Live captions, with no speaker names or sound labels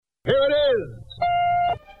Here it is!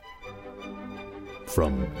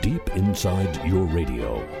 From deep inside your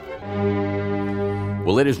radio.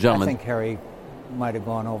 Well, ladies and gentlemen, I think Harry might have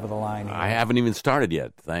gone over the line here. I haven't even started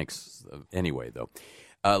yet. Thanks. Anyway, though.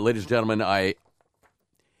 Ladies and gentlemen, I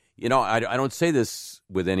don't say this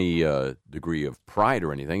with any degree of pride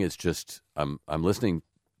or anything. It's just I'm listening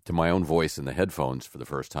to my own voice in the headphones for the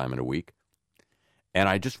first time in a week, and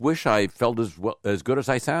I just wish I felt as good as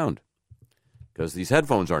I sound, because these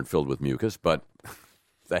headphones aren't filled with mucus, but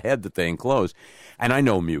the head that they enclose. And I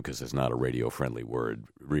know mucus is not a radio-friendly word,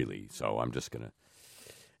 really, so I'm just going to...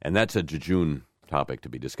 And that's a jejune topic to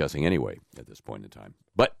be discussing anyway at this point in time.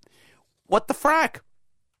 But what the frack?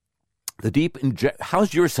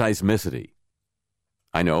 How's your seismicity?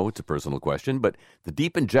 I know it's a personal question, but the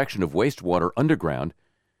deep injection of wastewater underground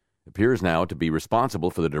appears now to be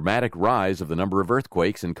responsible for the dramatic rise of the number of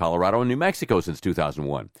earthquakes in Colorado and New Mexico since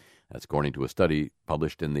 2001. That's according to a study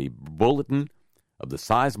published in the Bulletin of the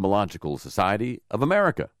Seismological Society of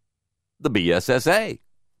America, the BSSA.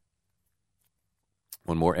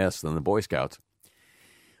 One more S than the Boy Scouts.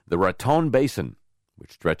 The Raton Basin,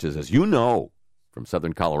 which stretches, as you know, from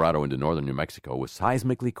southern Colorado into northern New Mexico, was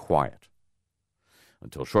seismically quiet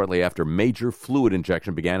until shortly after major fluid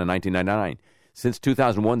injection began in 1999. Since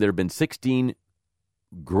 2001, there have been 16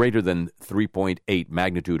 greater than 3.8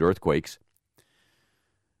 magnitude earthquakes,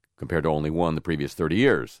 compared to only one the previous 30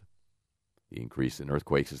 years. The increase in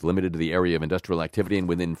earthquakes is limited to the area of industrial activity and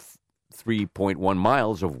within 3.1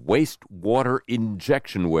 miles of wastewater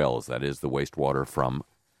injection wells. That is, the wastewater from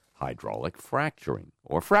hydraulic fracturing,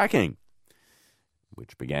 or fracking,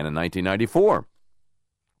 which began in 1994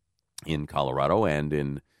 in Colorado and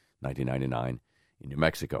in 1999 in New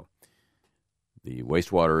Mexico. The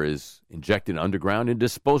wastewater is injected underground in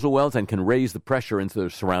disposal wells and can raise the pressure into the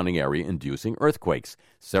surrounding area, inducing earthquakes.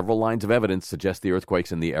 Several lines of evidence suggest the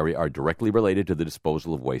earthquakes in the area are directly related to the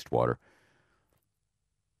disposal of wastewater,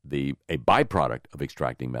 a byproduct of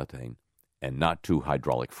extracting methane, and not to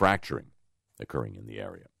hydraulic fracturing occurring in the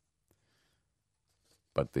area.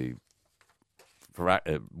 But the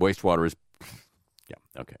wastewater is,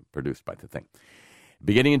 produced by the thing.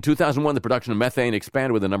 Beginning in 2001, the production of methane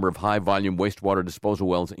expanded with the number of high-volume wastewater disposal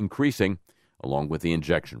wells increasing, along with the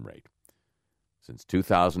injection rate. Since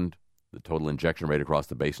 2000, the total injection rate across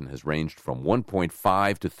the basin has ranged from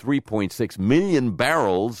 1.5 to 3.6 million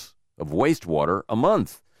barrels of wastewater a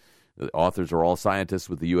month. The authors are all scientists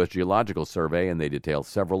with the U.S. Geological Survey, and they detail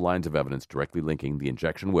several lines of evidence directly linking the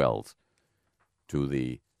injection wells to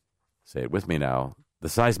the, say it with me now, the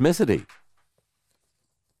seismicity.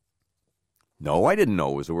 No, I didn't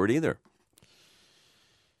know it was a word either.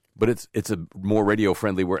 But it's a more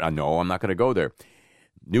radio-friendly word. No, I'm not going to go there.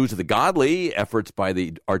 News of the godly, efforts by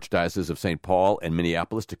the Archdiocese of St. Paul and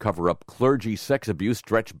Minneapolis to cover up clergy sex abuse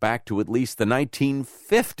stretch back to at least the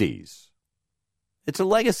 1950s. It's a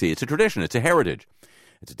legacy, it's a tradition, it's a heritage.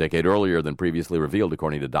 It's a decade earlier than previously revealed,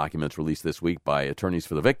 according to documents released this week by attorneys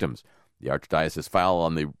for the victims. The Archdiocese file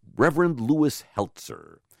on the Reverend Louis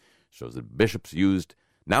Heltzer shows that bishops used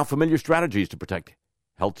now familiar strategies to protect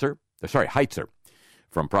Heitzer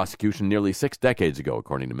from prosecution nearly 6 decades ago,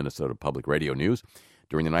 according to Minnesota Public Radio News.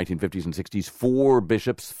 During the 1950s and 60s, 4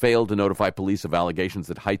 bishops failed to notify police of allegations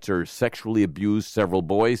that Heitzer sexually abused several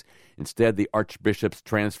boys. Instead, the archbishops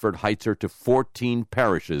transferred Heitzer to 14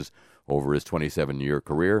 parishes over his 27-year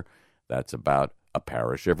career. That's about a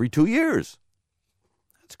parish every 2 years.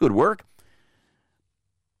 That's good work.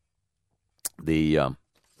 The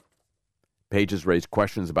pages raise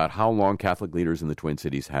questions about how long Catholic leaders in the Twin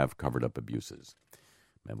Cities have covered up abuses.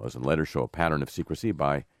 Memos and letters show a pattern of secrecy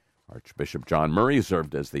by Archbishop John Murray, who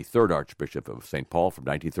served as the 3rd Archbishop of St. Paul from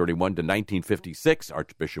 1931 to 1956,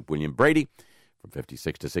 Archbishop William Brady from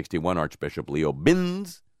 56 to 61, Archbishop Leo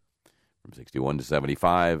Binns from 61 to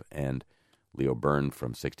 75, and Leo Byrne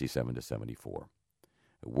from 67 to 74.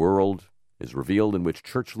 A world is revealed in which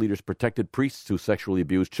church leaders protected priests who sexually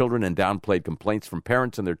abused children and downplayed complaints from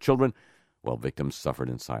parents and their children, while victims suffered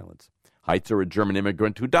in silence. Heitzer, a German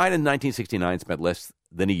immigrant who died in 1969, spent less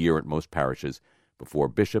than a year at most parishes before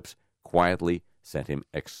bishops quietly sent him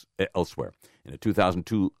elsewhere. In a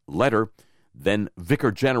 2002 letter, then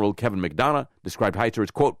Vicar General Kevin McDonough described Heitzer as,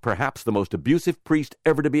 quote, perhaps the most abusive priest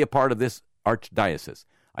ever to be a part of this archdiocese.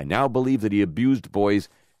 I now believe that he abused boys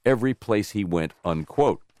every place he went,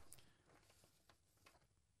 unquote.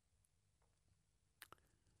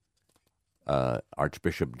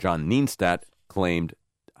 Archbishop John Nienstadt claimed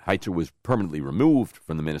Heitzer was permanently removed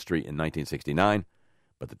from the ministry in 1969,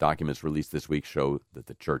 but the documents released this week show that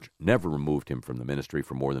the church never removed him from the ministry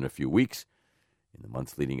for more than a few weeks. In the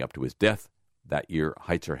months leading up to his death that year,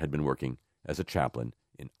 Heitzer had been working as a chaplain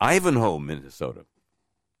in Ivanhoe, Minnesota.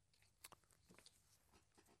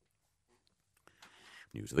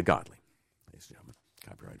 News of the godly, ladies and gentlemen.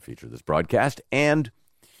 Copyright feature of this broadcast. And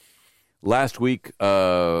last week,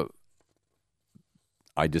 I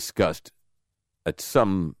discussed at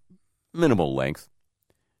some minimal length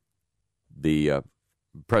the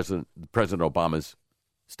President Obama's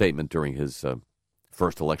statement during his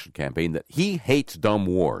first election campaign that he hates dumb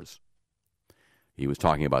wars. He was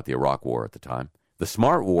talking about the Iraq War at the time. The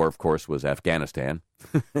smart war, of course, was Afghanistan.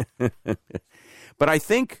 But I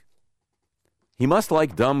think he must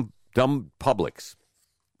like dumb publics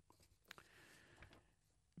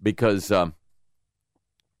because the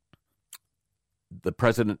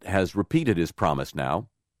president has repeated his promise now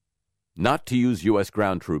not to use U.S.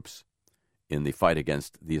 ground troops in the fight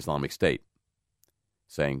against the Islamic State,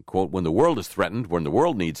 saying, quote, when the world is threatened, when the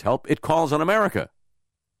world needs help, it calls on America.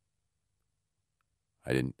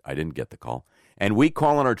 I didn't get the call. And we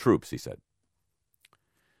call on our troops, he said.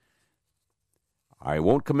 I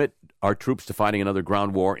won't commit our troops to fighting another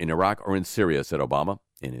ground war in Iraq or in Syria, said Obama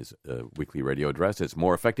in his weekly radio address. It's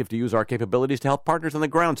more effective to use our capabilities to help partners on the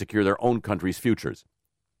ground secure their own country's futures,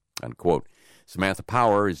 unquote. Samantha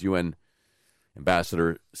Power, his UN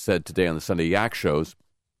ambassador, said today on the Sunday Yak shows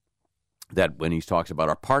that when he talks about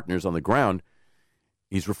our partners on the ground,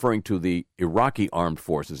 he's referring to the Iraqi armed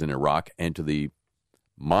forces in Iraq and to the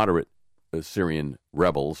moderate Syrian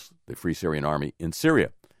rebels, the Free Syrian Army in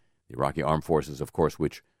Syria. The Iraqi armed forces, of course,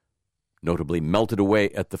 which notably melted away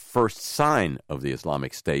at the first sign of the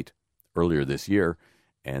Islamic State earlier this year,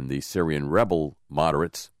 and the Syrian rebel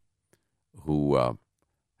moderates who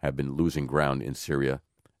have been losing ground in Syria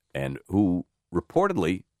and who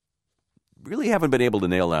reportedly really haven't been able to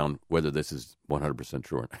nail down whether this is 100%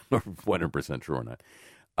 true or 100% true or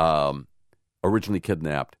not. Originally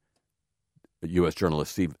kidnapped U.S.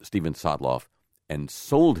 journalist Steven Sotloff and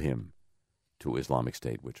sold him to Islamic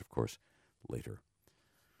State, which, of course, later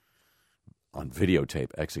on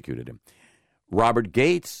videotape executed him. Robert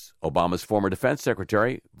Gates, Obama's former defense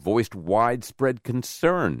secretary, voiced widespread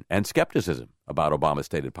concern and skepticism about Obama's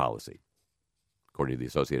stated policy. According to the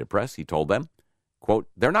Associated Press, he told them, quote,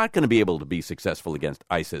 they're not going to be able to be successful against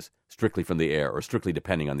ISIS strictly from the air or strictly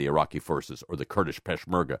depending on the Iraqi forces or the Kurdish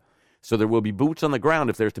Peshmerga. So there will be boots on the ground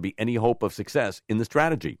if there's to be any hope of success in the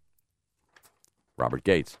strategy. Robert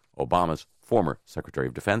Gates, Obama's former Secretary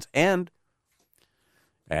of Defense, and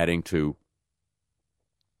adding to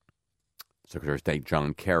Secretary of State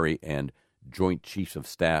John Kerry and Joint Chiefs of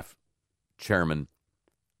Staff Chairman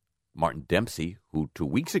Martin Dempsey, who 2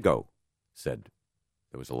 weeks ago said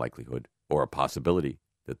there was a likelihood or a possibility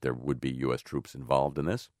that there would be U.S. troops involved in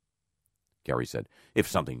this. Kerry said, if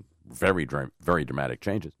something very, very dramatic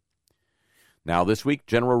changes. Now this week,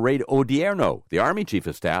 General Ray Odierno, the Army Chief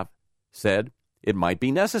of Staff, said it might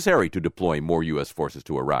be necessary to deploy more U.S. forces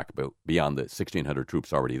to Iraq beyond the 1,600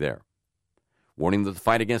 troops already there, warning that the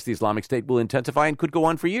fight against the Islamic State will intensify and could go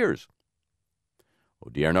on for years.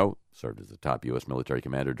 Odierno served as the top U.S. military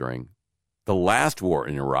commander during the last war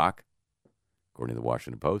in Iraq, according to the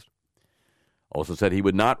Washington Post. Also said he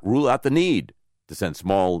would not rule out the need to send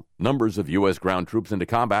small numbers of U.S. ground troops into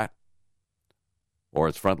combat or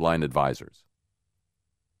as frontline advisors.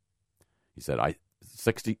 He said,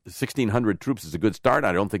 1,600 troops is a good start.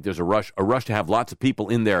 I don't think there's a rush to have lots of people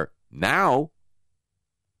in there now.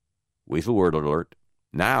 Weasel word alert.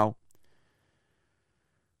 Now.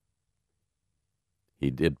 He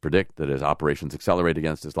did predict that as operations accelerate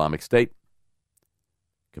against Islamic State,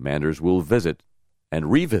 commanders will visit and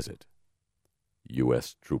revisit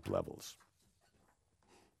U.S. troop levels.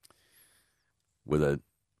 With a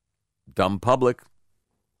dumb public,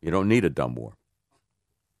 you don't need a dumb war.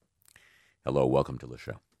 Hello, welcome to the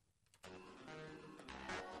show.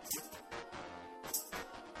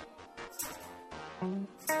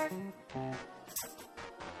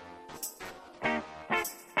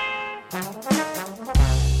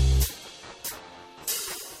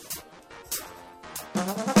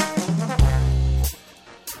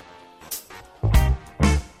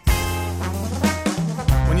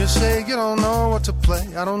 When you say you don't know what to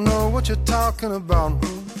play, I don't know what you're talking about.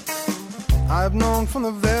 I've known from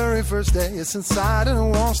the very first day it's inside and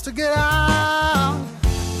it wants to get out.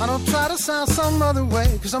 I don't try to sound some other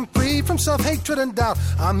way, cause I'm free from self-hatred and doubt.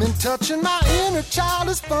 I'm in touch and my inner child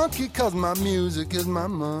is funky, cause my music is my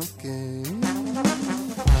monkey.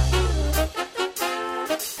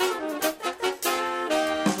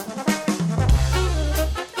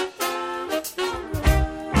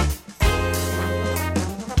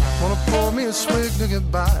 Wanna pour me a swig to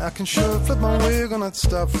get by, I can sure flip my wig on that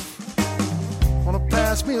stuff. Wanna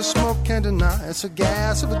pass me a smoke, can't deny it's a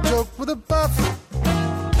gas of a joke with a buff.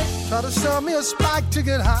 Try to sell me a spike to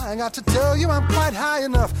get high. I got to tell you I'm quite high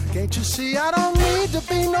enough. Can't you see I don't need to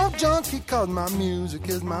be no junkie, 'cause my music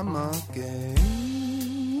is my monkey.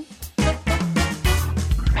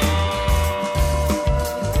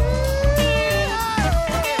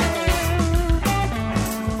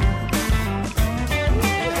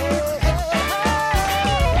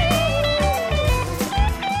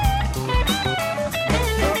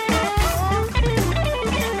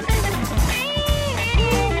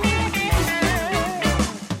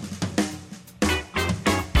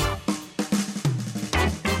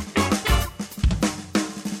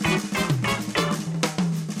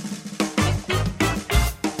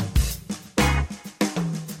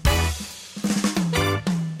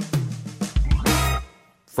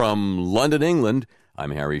 From London, England, I'm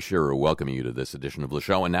Harry Shearer, welcoming you to this edition of the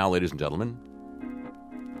show. And now, ladies and gentlemen,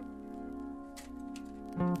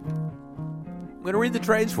 I'm going to read the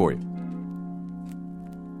trades for you.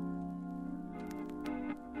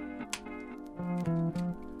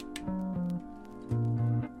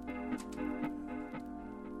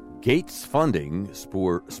 Gates funding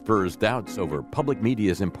spurs doubts over public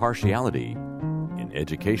media's impartiality in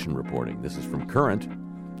education reporting. This is from Current,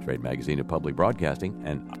 trade magazine of public broadcasting,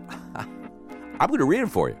 and I'm going to read it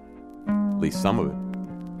for you, at least some of it,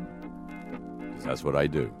 because that's what I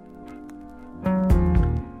do.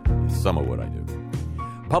 Some of what I do.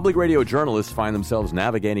 Public radio journalists find themselves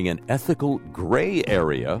navigating an ethical gray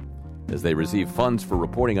area as they receive funds for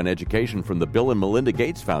reporting on education from the Bill and Melinda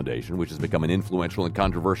Gates Foundation, which has become an influential and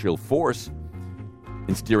controversial force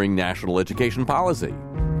in steering national education policy.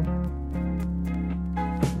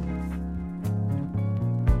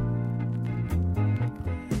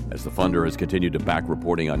 As the funder has continued to back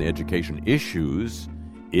reporting on education issues,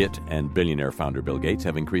 it and billionaire founder Bill Gates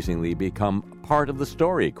have increasingly become part of the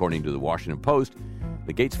story. According to the Washington Post,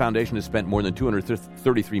 the Gates Foundation has spent more than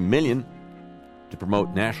 $233 million to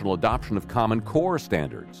promote national adoption of Common Core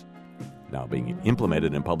standards. Now being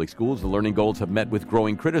implemented in public schools, the learning goals have met with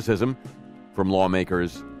growing criticism from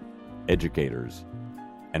lawmakers, educators,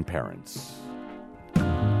 and parents.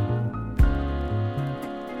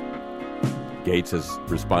 Gates has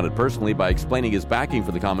responded personally by explaining his backing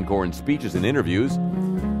for the Common Core in speeches and interviews.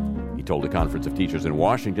 He told a conference of teachers in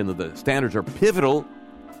Washington that the standards are pivotal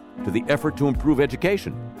to the effort to improve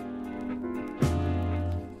education.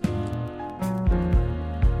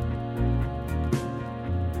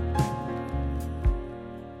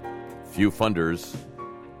 Few funders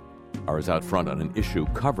are as out front on an issue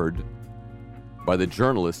covered by the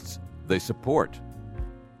journalists they support.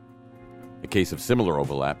 A case of similar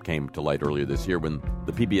overlap came to light earlier this year when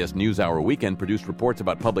the PBS NewsHour Weekend produced reports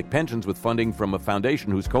about public pensions with funding from a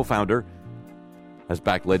foundation whose co-founder has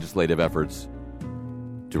backed legislative efforts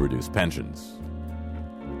to reduce pensions.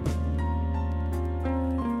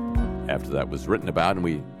 After that was written about, and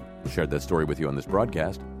we shared that story with you on this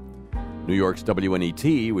broadcast, New York's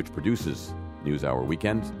WNET, which produces NewsHour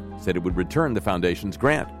Weekend, said it would return the foundation's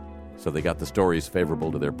grant. So they got the stories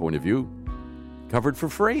favorable to their point of view covered for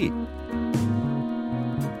free.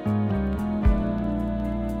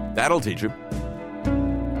 That'll teach you.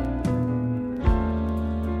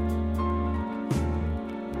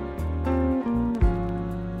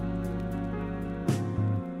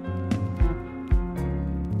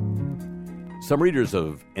 Some readers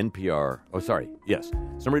of NPR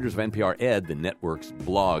Ed, the network's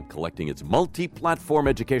blog collecting its multi-platform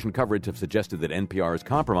education coverage, have suggested that NPR has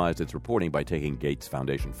compromised its reporting by taking Gates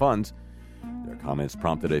Foundation funds. Their comments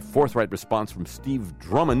prompted a forthright response from Steve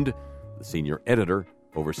Drummond, the senior editor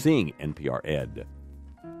overseeing NPR Ed.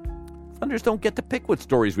 Funders don't get to pick what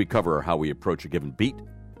stories we cover or how we approach a given beat,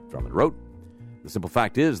 Drummond wrote. The simple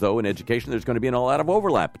fact is, though, in education there's going to be a lot of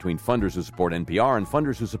overlap between funders who support NPR and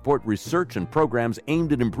funders who support research and programs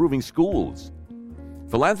aimed at improving schools.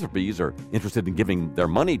 Philanthropies are interested in giving their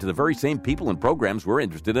money to the very same people and programs we're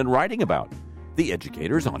interested in writing about. The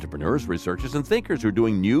educators, entrepreneurs, researchers, and thinkers who are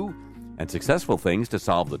doing new and successful things to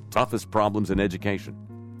solve the toughest problems in education.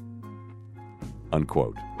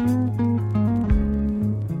 Unquote.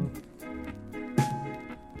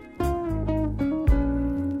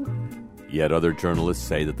 Yet other journalists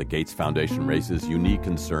say that the Gates Foundation raises unique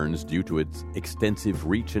concerns due to its extensive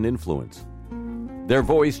reach and influence. Their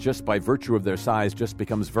voice, just by virtue of their size, just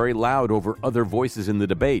becomes very loud over other voices in the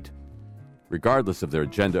debate, regardless of their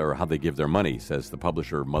agenda or how they give their money, says the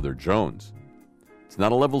publisher Mother Jones. It's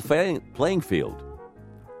not a level playing field.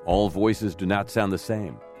 All voices do not sound the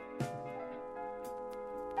same.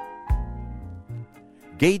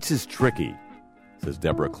 Gates is tricky, says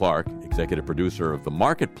Deborah Clark, executive producer of the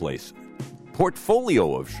Marketplace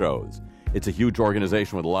portfolio of shows. It's a huge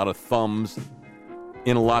organization with a lot of thumbs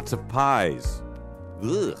in lots of pies.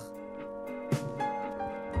 Ugh.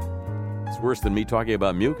 It's worse than me talking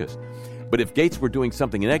about mucus. But if Gates were doing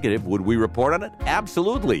something negative, would we report on it?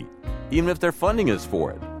 Absolutely. Even if they're funding us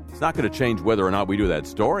for it. It's not going to change whether or not we do that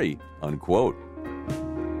story, unquote.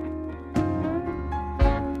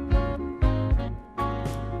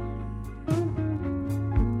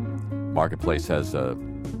 Marketplace has a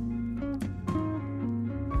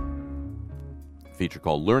feature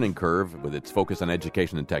called Learning Curve. With its focus on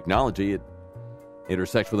education and technology, it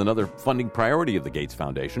intersects with another funding priority of the Gates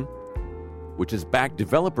Foundation, which has backed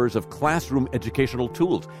developers of classroom educational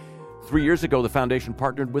tools. 3 years ago, the foundation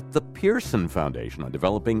partnered with the Pearson Foundation on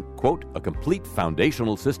developing, quote, a complete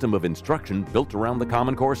foundational system of instruction built around the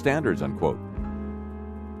Common Core standards, unquote.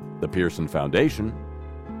 The Pearson Foundation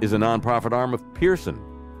is a nonprofit arm of Pearson,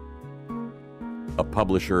 a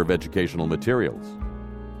publisher of educational materials.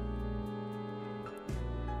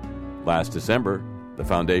 Last December, the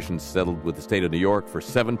foundation settled with the state of New York for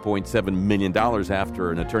 $7.7 million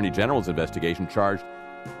after an attorney general's investigation charged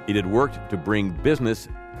it had worked to bring business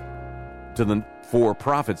to the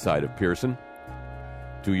for-profit side of Pearson.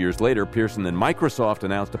 2 years later, Pearson and Microsoft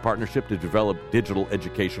announced a partnership to develop digital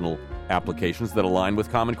educational applications that align with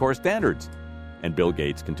Common Core standards. And Bill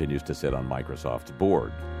Gates continues to sit on Microsoft's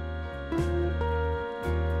board.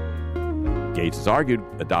 Gates has argued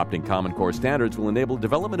adopting Common Core standards will enable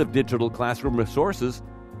development of digital classroom resources,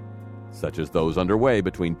 such as those underway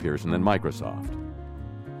between Pearson and Microsoft.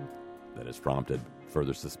 That has prompted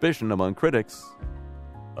further suspicion among critics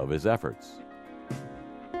of his efforts.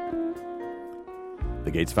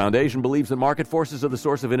 The Gates Foundation believes that market forces are the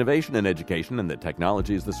source of innovation in education and that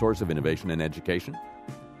technology is the source of innovation in education,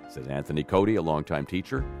 says Anthony Cody, a longtime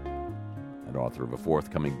teacher and author of a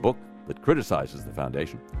forthcoming book that criticizes the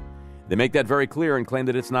foundation. They make that very clear and claim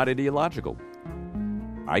that it's not ideological.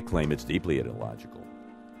 I claim it's deeply ideological,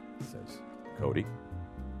 says Cody.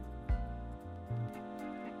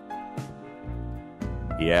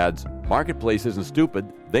 He adds, Marketplace isn't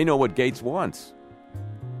stupid. They know what Gates wants.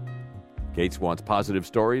 Gates wants positive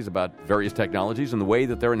stories about various technologies and the way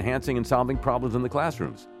that they're enhancing and solving problems in the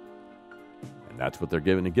classrooms. And that's what they're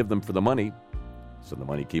going to give them for the money, so the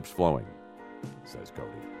money keeps flowing, says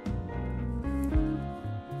Cody.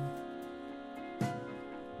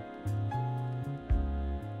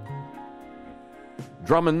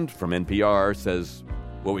 Drummond from NPR says,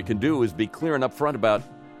 what we can do is be clear and upfront about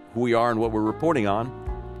who we are and what we're reporting on.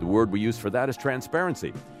 The word we use for that is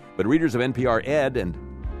transparency. But readers of NPR Ed and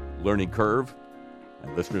Learning Curve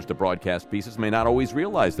and listeners to broadcast pieces may not always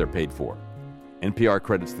realize they're paid for. NPR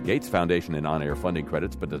credits the Gates Foundation in on-air funding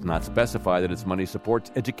credits, but does not specify that its money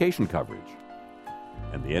supports education coverage.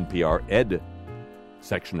 And the NPR Ed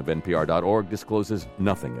section of NPR.org discloses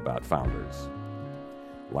nothing about founders.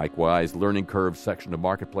 Likewise, Learning Curve section of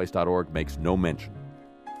Marketplace.org makes no mention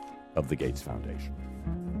of the Gates Foundation.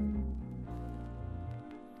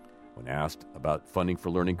 When asked about funding for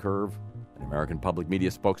Learning Curve, an American public media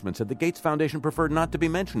spokesman said the Gates Foundation preferred not to be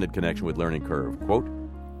mentioned in connection with Learning Curve, quote,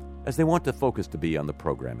 as they want the focus to be on the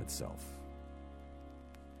program itself,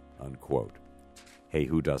 unquote. Hey,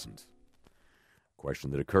 who doesn't?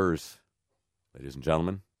 Question that occurs, ladies and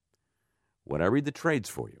gentlemen, when I read the trades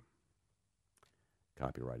for you.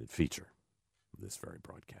 Copyrighted feature of this very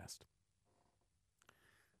broadcast.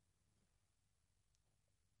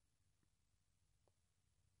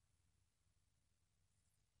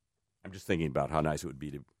 I'm just thinking about how nice it would be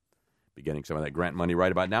to be getting some of that grant money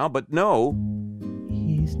right about now, but no.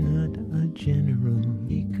 He's not a general.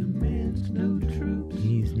 He commands no troops.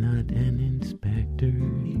 He's not an inspector.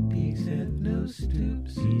 He peeks at no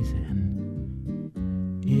stoops. He's an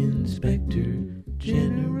inspector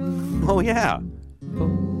general. Oh, yeah.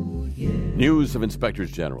 Oh, yeah. News of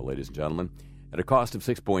inspectors general, ladies and gentlemen. At a cost of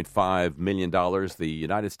 $6.5 million, the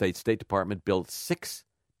United States State Department built 6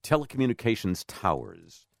 telecommunications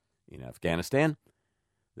towers in Afghanistan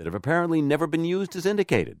that have apparently never been used as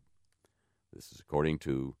indicated. This is according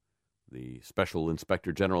to the Special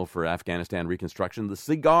Inspector General for Afghanistan Reconstruction, the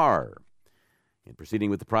CIGAR. In proceeding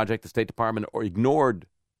with the project, the State Department ignored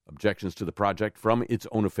objections to the project from its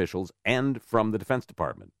own officials and from the Defense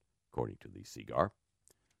Department, according to the CIGAR,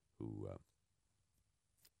 who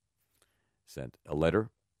sent a letter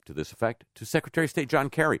to this effect to Secretary of State John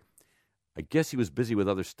Kerry. I guess he was busy with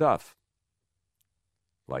other stuff,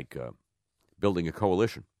 like building a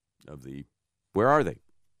coalition of the where are they?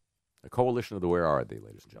 A coalition of the where are they,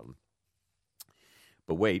 ladies and gentlemen.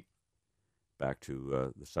 But wait, back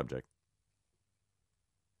to the subject.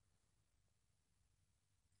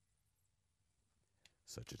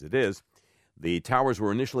 Such as it is, The towers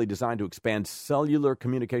were initially designed to expand cellular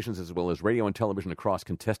communications as well as radio and television across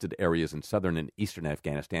contested areas in southern and eastern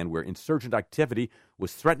Afghanistan where insurgent activity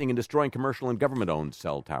was threatening and destroying commercial and government-owned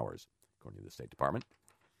cell towers, according to the State Department.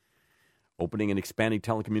 Opening and expanding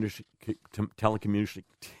telecom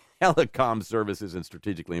services in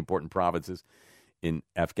strategically important provinces in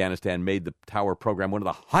Afghanistan made the tower program one of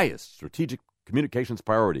the highest strategic communications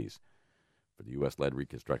priorities for the U.S.-led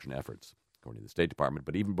reconstruction efforts, according to the State Department.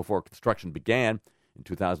 But even before construction began, in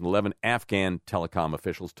 2011, Afghan telecom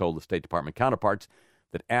officials told the State Department counterparts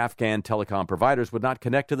that Afghan telecom providers would not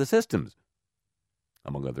connect to the systems,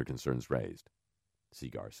 among other concerns raised,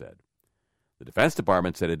 Segar said. The Defense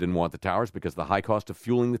Department said it didn't want the towers because of the high cost of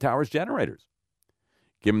fueling the towers' generators.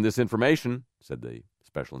 Given this information, said the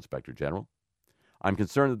Special Inspector General, I'm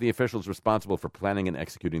concerned that the officials responsible for planning and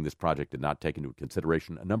executing this project did not take into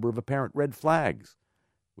consideration a number of apparent red flags,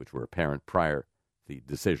 which were apparent prior to the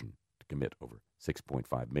decision to commit over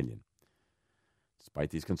 $6.5 million.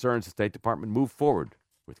 Despite these concerns, the State Department moved forward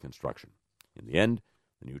with construction. In the end,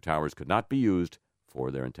 the new towers could not be used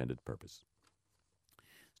for their intended purpose.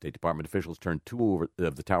 State Department officials turned two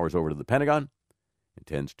of the towers over to the Pentagon,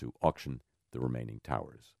 intends to auction the remaining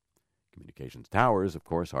towers. Communications towers, of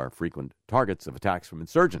course, are frequent targets of attacks from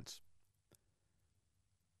insurgents.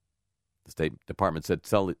 The State Department said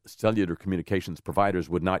cellular communications providers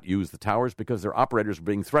would not use the towers because their operators were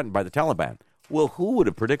being threatened by the Taliban. Well, who would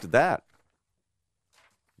have predicted that?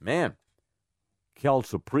 Man, quelle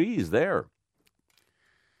surprise there.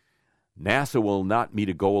 NASA will not meet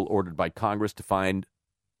a goal ordered by Congress to find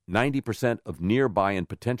 90% of nearby and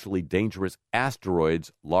potentially dangerous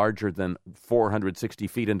asteroids larger than 460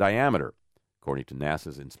 feet in diameter, according to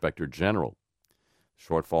NASA's Inspector General.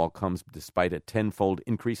 Shortfall comes despite a tenfold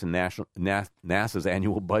increase in NASA's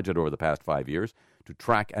annual budget over the past 5 years to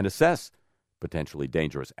track and assess potentially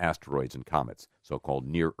dangerous asteroids and comets, so-called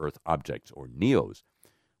near-Earth objects, or NEOs,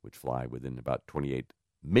 which fly within about 28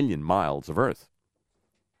 million miles of Earth.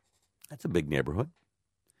 That's a big neighborhood.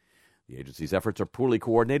 The agency's efforts are poorly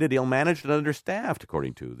coordinated, ill-managed, and understaffed,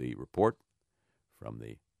 according to the report from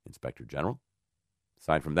the Inspector General.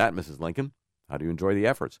 Aside from that, Mrs. Lincoln, how do you enjoy the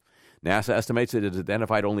efforts? NASA estimates it has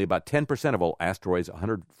identified only about 10% of all asteroids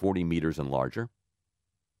 140 meters and larger.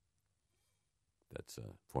 That's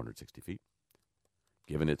 460 feet.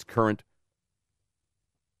 Given its current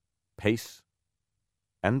pace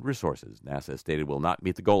and resources, NASA stated will not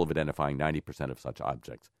meet the goal of identifying 90% of such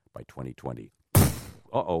objects by 2020.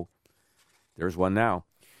 Uh-oh. There's one now.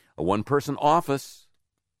 A one-person office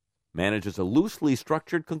manages a loosely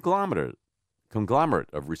structured conglomerate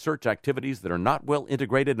of research activities that are not well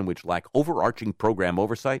integrated and which lack overarching program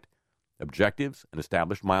oversight, objectives, and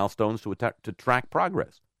established milestones to track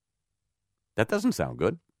progress. That doesn't sound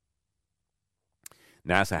good.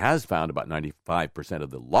 NASA has found about 95% of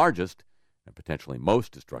the largest and potentially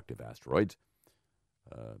most destructive asteroids,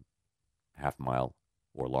 half-mile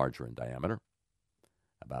or larger in diameter.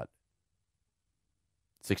 About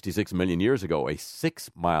 66 million years ago, a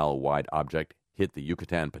 6-mile-wide object hit the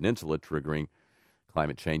Yucatan Peninsula, triggering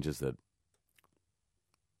climate changes that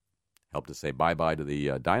helped to say bye-bye to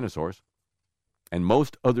the dinosaurs and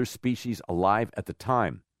most other species alive at the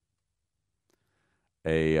time.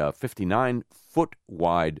 A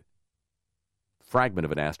 59-foot-wide fragment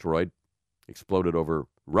of an asteroid exploded over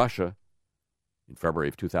Russia in February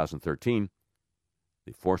of 2013.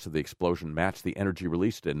 The force of the explosion matched the energy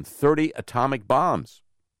released in 30 atomic bombs.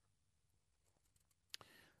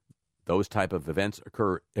 Those type of events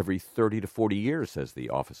occur every 30 to 40 years, says the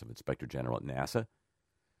Office of Inspector General at NASA.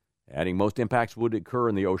 Adding most impacts would occur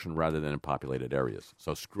in the ocean rather than in populated areas.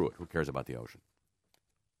 So screw it. Who cares about the ocean?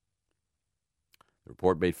 The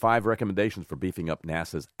report made 5 recommendations for beefing up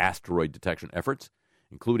NASA's asteroid detection efforts,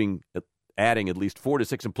 including adding at least 4 to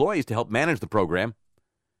 6 employees to help manage the program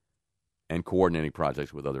and coordinating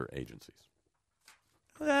projects with other agencies.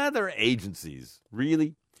 Other agencies?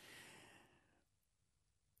 Really?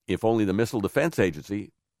 If only the Missile Defense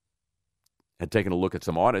Agency had taken a look at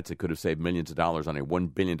some audits, it could have saved millions of dollars on a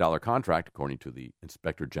 $1 billion contract, according to the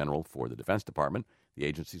Inspector General for the Defense Department. The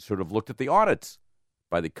agency should have looked at the audits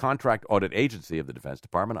by the Contract Audit Agency of the Defense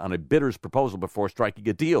Department on a bidder's proposal before striking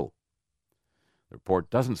a deal. The report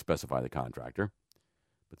doesn't specify the contractor,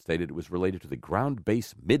 but stated it was related to the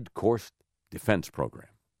Ground-Based Mid-Course Defense Program.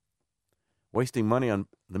 Wasting money on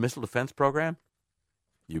the Missile Defense Program?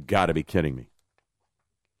 You got to be kidding me.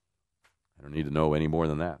 I don't need to know any more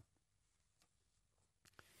than that.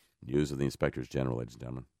 News of the Inspectors General, ladies and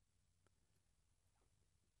gentlemen.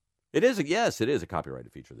 It is a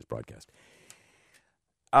copyrighted feature of this broadcast.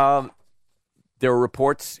 There are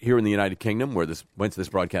reports here in the United Kingdom, whence this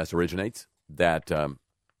broadcast originates, that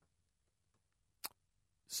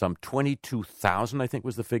some 22,000, I think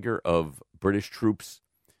was the figure, of British troops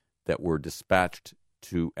that were dispatched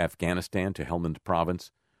to Afghanistan, to Helmand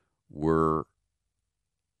Province, were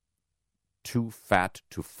too fat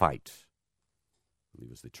to fight. I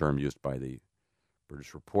believe was the term used by the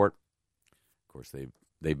British report. Of course,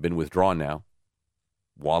 they've been withdrawn now,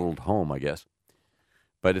 waddled home, I guess.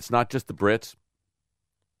 But it's not just the Brits.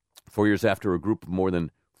 4 years after a group of more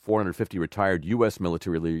than 450 retired U.S.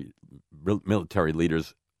 military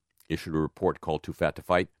leaders issued a report called Too Fat to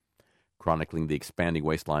Fight, chronicling the expanding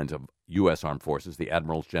waistlines of U.S. armed forces, the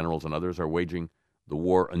admirals, generals, and others are waging the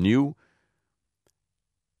war anew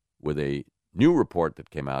with a new report that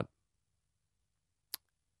came out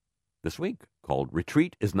this week called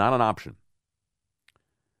Retreat is Not an Option.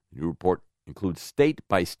 The new report includes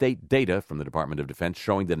state-by-state data from the Department of Defense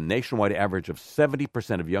showing that a nationwide average of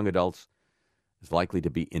 70% of young adults is likely to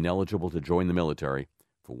be ineligible to join the military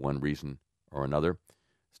for one reason or another.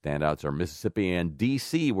 Standouts are Mississippi and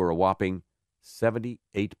D.C., where a whopping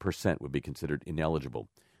 78% would be considered ineligible.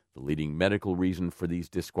 The leading medical reason for these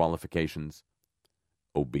disqualifications,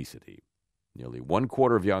 obesity. Nearly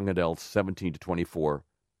 1/4 of young adults 17 to 24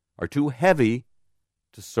 are too heavy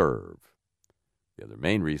to serve. The other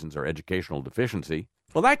main reasons are educational deficiency.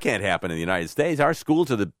 Well, that can't happen in the United States. Our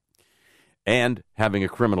schools are and having a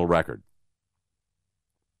criminal record.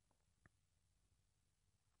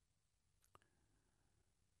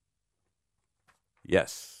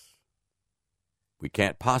 Yes, we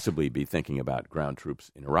can't possibly be thinking about ground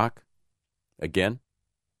troops in Iraq again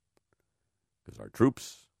because our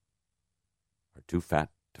troops are too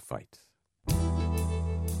fat to fight.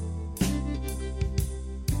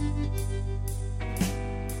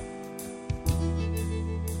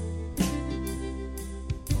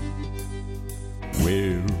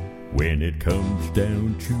 Well, when it comes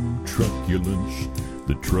down to truculence,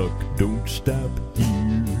 the truck don't stop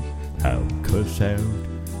here. I'll cuss out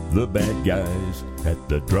the bad guys at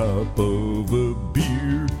the drop of a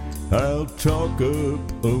beer. I'll talk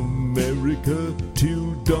up America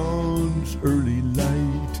till dawn's early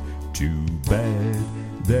light. Too bad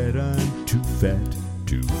that I'm too fat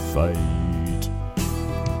to fight.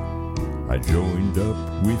 I joined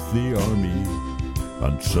up with the army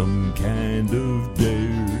on some kind of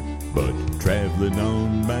dare, but traveling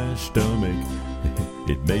on my stomach,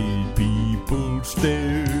 it made people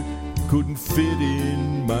stare. Couldn't fit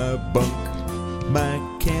in my bunk, my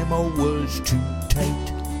camo was too tight.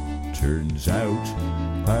 Turns out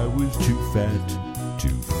I was too fat to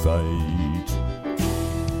fight.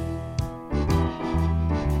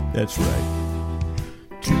 That's right,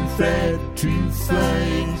 too fat to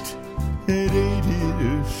fight. It ain't it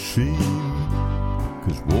a shame?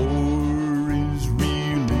 'Cause war is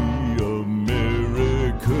really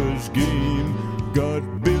America's game. Got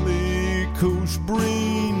bellicose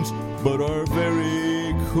brains, but our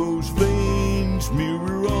varicose veins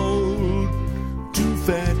mirror all too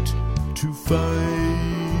fat to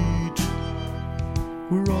fight.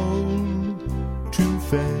 We're all too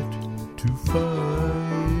fat to fight.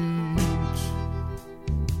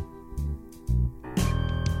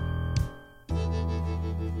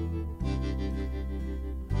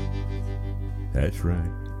 That's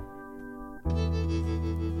right.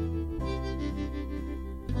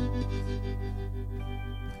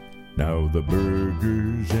 Now the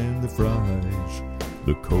burgers and the fries,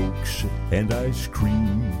 the Cokes and ice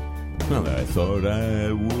cream. Well, I thought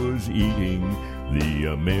I was eating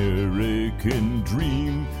the American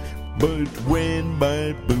dream. But when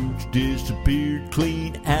my boots disappeared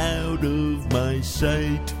clean out of my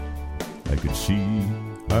sight, I could see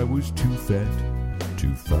I was too fat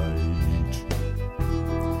to fight.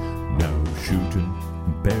 Now shooting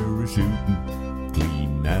and parachuting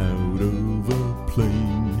clean out of a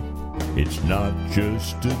plane, it's not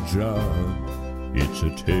just a job, it's a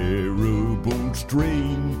terrible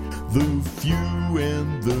strain. The few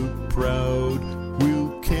and the proud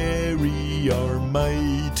will carry our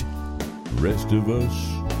might. The rest of us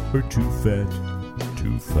are too fat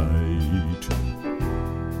to fight.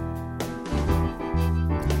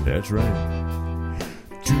 That's right,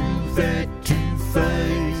 too fat to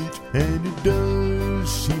fight. And it does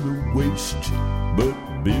seem a waste, but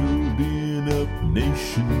building up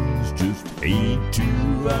nations just ain't to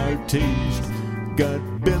our taste. Got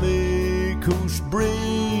bellicose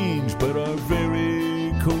brains, but our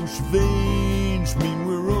varicose veins mean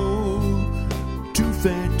we're all too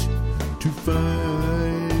fat to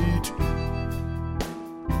fight.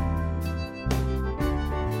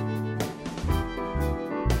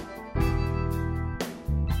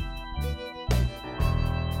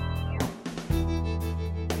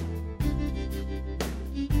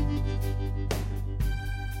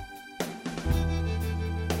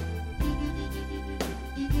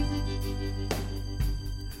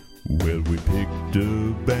 Well, we picked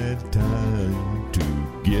a bad time to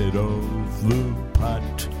get off the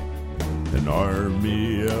pot. An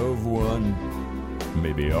army of one,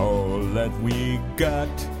 maybe all that we got.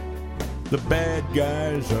 The bad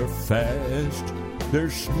guys are fast, they're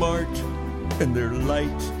smart, and they're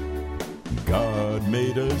light. God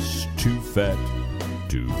made us too fat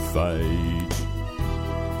to fight.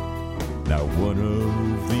 Now one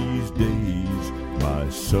of these days my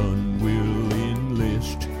son will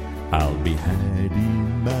enlist. I'll be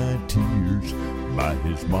hiding my tears. By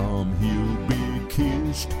his mom he'll be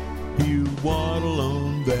kissed. He'll waddle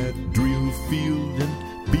on that drill field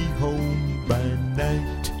and be home by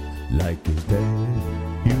night. Like his dad,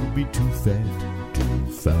 he'll be too fat to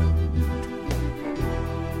fight.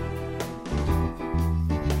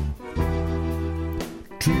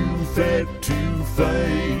 Too fat to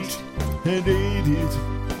fight, and ain't it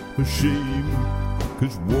a shame?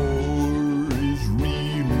 'Cause war is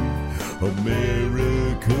really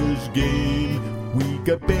America's game. We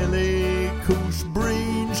got bellicose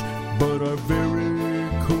brains, but our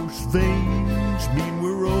varicose veins mean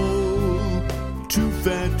we're all too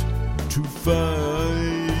fat to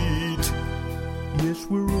fight. Yes,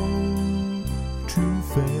 we're all too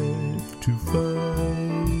fat to fight.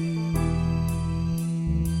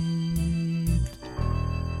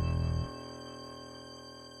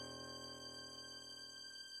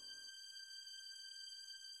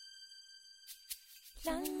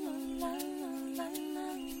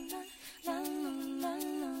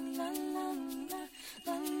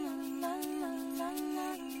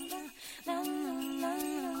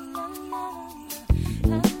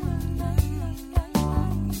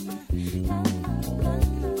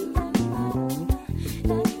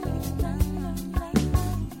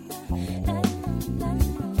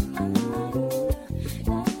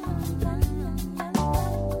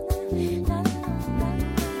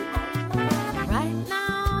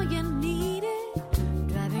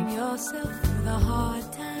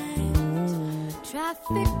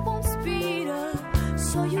 Traffic won't speed up,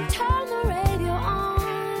 so you turn the radio on.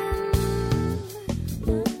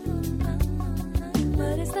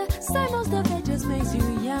 But it's the same old stuff that just makes you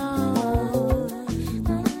young.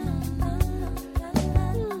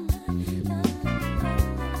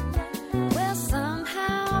 Well,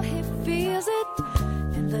 somehow he feels it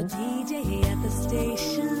in the DJ at the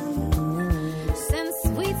station. Sends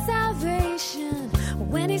sweet salvation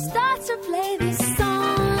when he starts to play this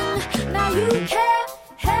song. Now you can't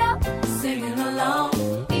help singing along,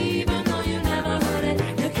 even though you never heard it.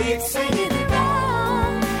 You keep singing it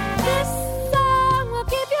wrong. This song will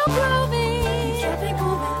keep you grooving. Keep it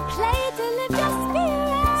moving. Play it to lift your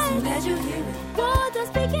spirit. Soon as you hear it, words are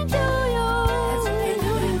speaking to you. As they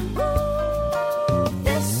do you. Ooh,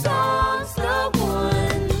 this song's the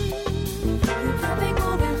one. You keep it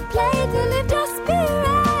moving. Play it to lift your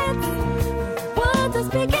spirit. Words are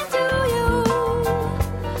speaking to you.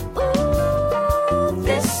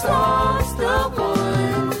 This song's the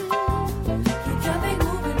one. Keep jumping,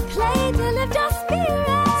 moving, play to lift your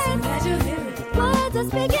spirits. Soon as you hear it, words are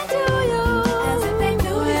speaking to you. As if they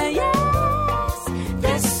knew it, yes.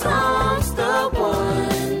 This song's the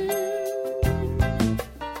one.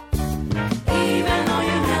 Even though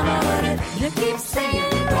you never heard it, you keep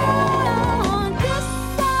singing it on. This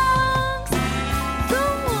song's the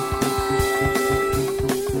one.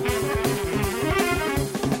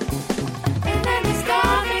 And then you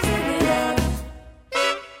start mixing it up.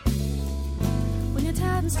 When you're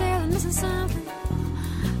tired and stale and missing something,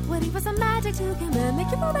 waiting for some magic to come and make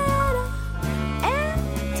you feel better.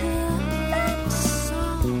 Enter that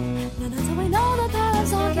song. Now that's how we know the power of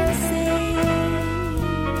song can sing.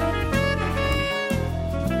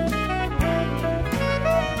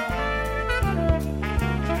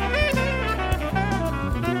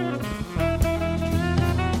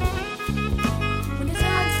 When you're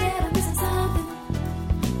tired and stale and missing something,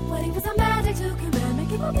 waiting for some magic to come and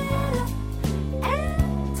make you feel better.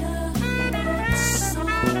 Enter that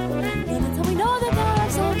song. Now that's how we know the power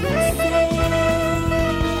of song can sing.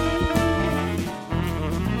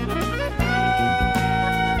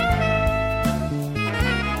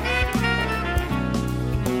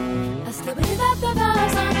 I still believe that the power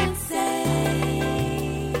of song can sing.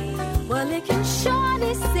 Well, it can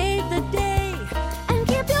surely save the day and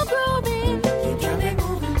keep you grooving. Keep jumping,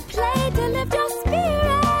 moving, play to lift your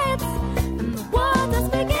spirits. And the words are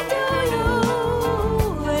speaking to you.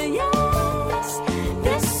 Yes,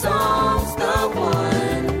 this song's the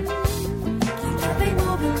one. Keep jumping,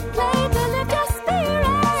 moving, play to lift your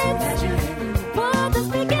spirits. As you hear it, words are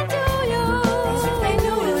speaking to you. As if they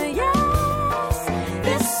knew it. Yes,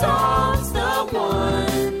 this song's the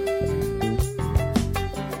one.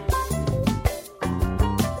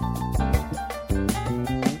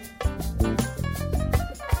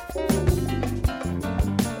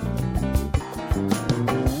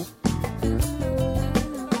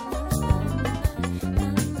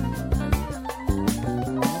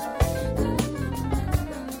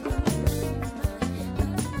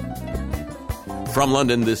 From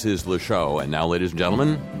London, this is Le Show. And now, ladies and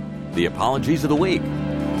gentlemen, the apologies of the week.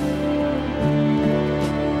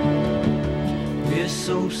 We're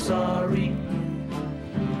so sorry.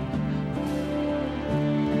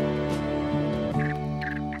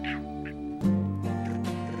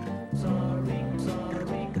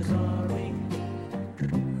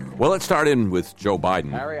 Well, let's start in with Joe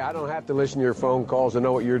Biden. Harry, I don't have to listen to your phone calls to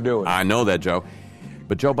know what you're doing. I know that, Joe.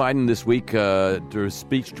 But Joe Biden this week, during a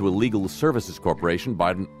speech to a legal services corporation,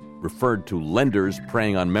 Biden referred to lenders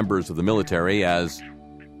preying on members of the military as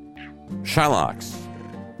Shylocks.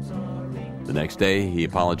 The next day, he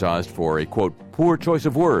apologized for a, quote, poor choice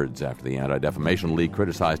of words after the Anti-Defamation League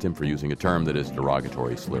criticized him for using a term that is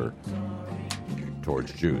derogatory slur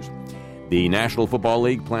towards Jews. The National Football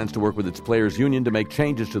League plans to work with its players' union to make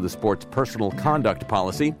changes to the sport's personal conduct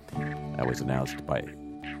policy. That was announced by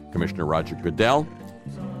Commissioner Roger Goodell.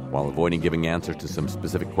 While avoiding giving answers to some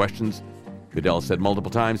specific questions, Goodell said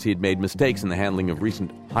multiple times he had made mistakes in the handling of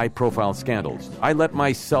recent high-profile scandals. I let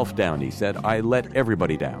myself down, he said. I let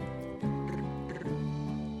everybody down.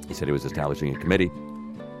 He said he was establishing a committee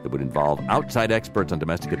that would involve outside experts on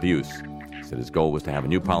domestic abuse. He said his goal was to have a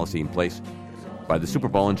new policy in place by the Super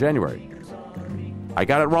Bowl in January. I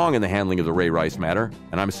got it wrong in the handling of the Ray Rice matter,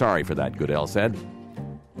 and I'm sorry for that, Goodell said.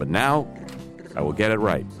 But now, I will get it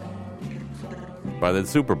right. By the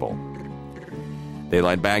Super Bowl.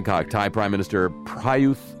 Daylight Bangkok, Thai Prime Minister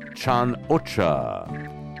Prayuth Chan-o-cha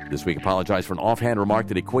this week apologized for an offhand remark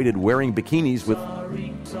that equated wearing bikinis with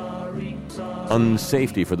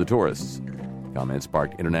unsafety for the tourists. Comment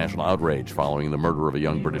sparked international outrage following the murder of a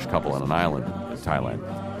young British couple on an island in Thailand.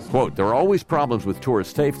 Quote, there are always problems with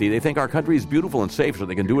tourist safety. They think our country is beautiful and safe so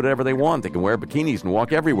they can do whatever they want. They can wear bikinis and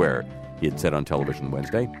walk everywhere, he had said on television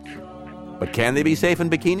Wednesday. But can they be safe in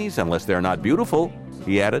bikinis unless they're not beautiful,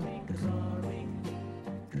 he added.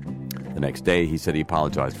 The next day, he said he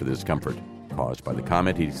apologized for the discomfort caused by the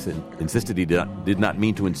comment. He insisted he did not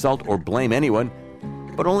mean to insult or blame anyone,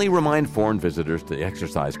 but only remind foreign visitors to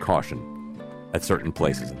exercise caution at certain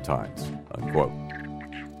places and times, unquote.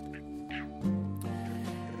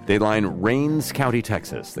 Dayline, Rains County,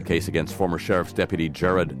 Texas. The case against former Sheriff's Deputy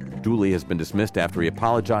Jared Dooley has been dismissed after he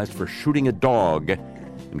apologized for shooting a dog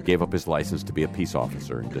and gave up his license to be a peace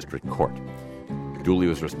officer in district court. Dooley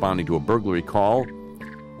was responding to a burglary call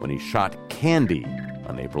when he shot Candy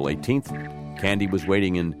on April 18th. Candy was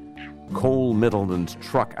waiting in Cole Middleton's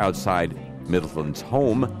truck outside Middleton's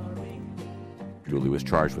home. Dooley was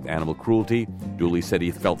charged with animal cruelty. Dooley said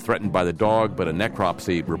he felt threatened by the dog, but a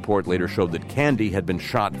necropsy report later showed that Candy had been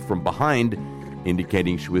shot from behind,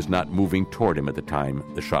 indicating she was not moving toward him at the time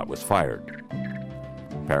the shot was fired.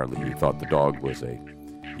 Apparently, he thought the dog was a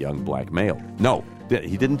young black male. No,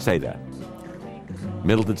 he didn't say that.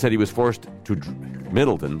 Middleton said he was forced to...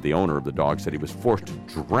 Middleton, the owner of the dog, said he was forced to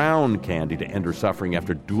drown Candy to end her suffering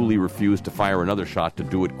after Dooley refused to fire another shot to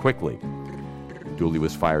do it quickly. Dooley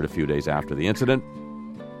was fired a few days after the incident.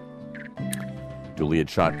 Dooley had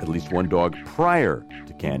shot at least one dog prior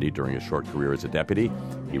to Candy during his short career as a deputy.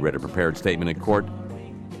 He read a prepared statement in court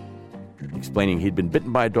explaining he'd been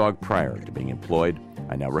bitten by a dog prior to being employed.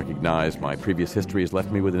 I now recognize my previous history has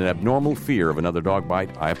left me with an abnormal fear of another dog bite.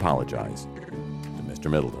 I apologize to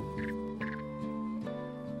Mr. Middleton.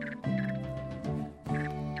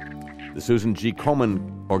 The Susan G.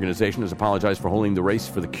 Komen organization has apologized for holding the Race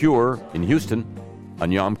for the Cure in Houston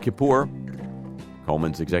on Yom Kippur.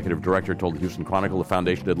 Coleman's executive director told the Houston Chronicle the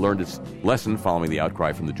foundation had learned its lesson following the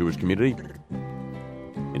outcry from the Jewish community.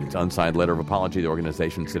 In its unsigned letter of apology, the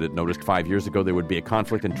organization said it noticed 5 years ago there would be a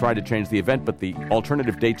conflict and tried to change the event, but the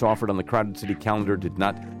alternative dates offered on the crowded city calendar did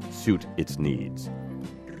not suit its needs.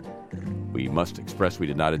 We must express we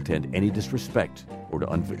did not intend any disrespect or to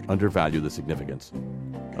undervalue the significance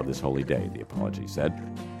of this holy day, the apology said.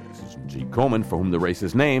 Susan G. Komen, for whom the race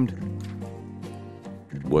is named,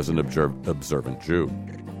 was an observant Jew.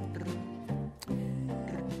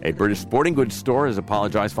 A British sporting goods store has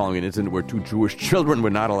apologized following an incident where 2 Jewish children were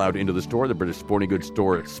not allowed into the store. The British sporting goods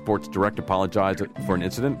store sports director apologized for an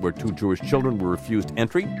incident where 2 Jewish children were refused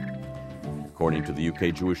entry. According to the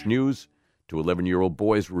UK Jewish News, 2 11-year-old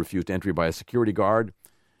boys were refused entry by a security guard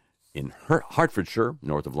in Hertfordshire,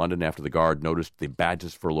 north of London, after the guard noticed the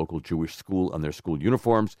badges for a local Jewish school on their school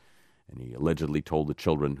uniforms, and he allegedly told the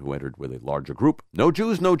children who entered with a larger group, "No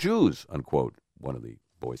Jews, no Jews," unquote, one of the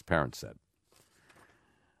boys' parents said.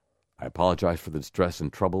 I apologize for the distress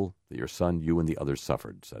and trouble that your son, you, and the others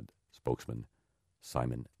suffered, said spokesman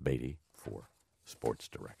Simon Beatty for Sports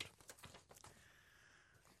Direct.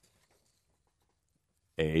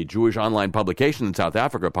 A Jewish online publication in South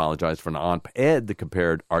Africa apologized for an op-ed that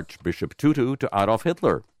compared Archbishop Tutu to Adolf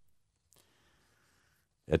Hitler.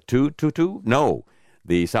 At 2:22? No.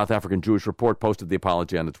 The South African Jewish Report posted the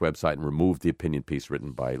apology on its website and removed the opinion piece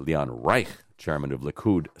written by Leon Reich, chairman of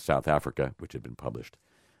Likud South Africa, which had been published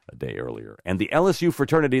a day earlier. And the LSU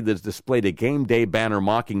fraternity that's displayed a game day banner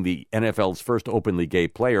mocking the NFL's first openly gay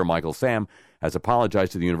player, Michael Sam, has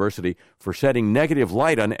apologized to the university for shedding negative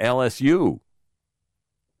light on LSU.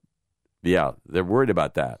 Yeah, they're worried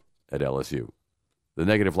about that at LSU. The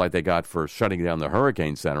negative light they got for shutting down the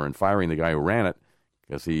Hurricane Center and firing the guy who ran it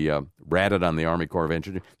because he ratted on the Army Corps of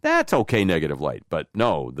Engineers. That's okay, negative light. But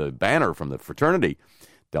no, the banner from the fraternity,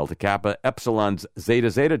 Delta Kappa Epsilon's Zeta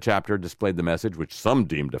Zeta chapter, displayed the message, which some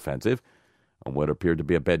deemed offensive, on what appeared to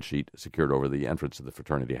be a bedsheet secured over the entrance of the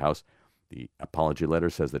fraternity house. The apology letter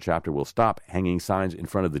says the chapter will stop hanging signs in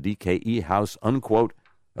front of the DKE house, quote,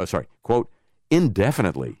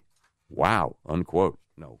 indefinitely. Wow, unquote.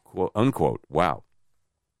 No, quote, unquote. Wow.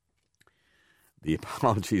 The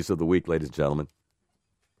apologies of the week, ladies and gentlemen.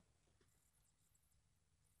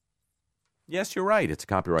 Yes, you're right. It's a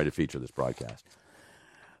copyrighted feature of this broadcast.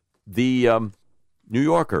 The New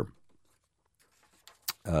Yorker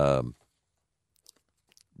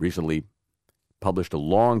recently published a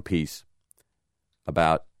long piece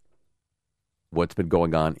about what's been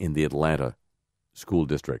going on in the Atlanta school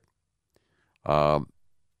district,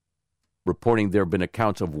 reporting there have been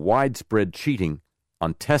accounts of widespread cheating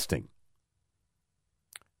on testing,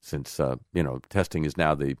 since testing is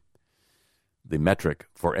now the metric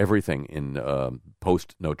for everything in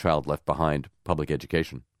post No Child Left Behind public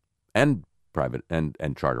education and private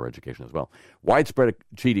and charter education as well. Widespread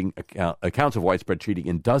cheating accounts of widespread cheating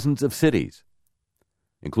in dozens of cities,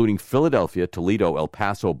 including Philadelphia, Toledo, El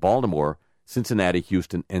Paso, Baltimore, Cincinnati,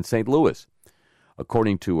 Houston, and St. Louis.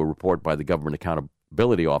 According to a report by the Government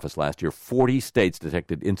Accountability Office last year, 40 states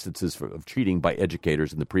detected instances of cheating by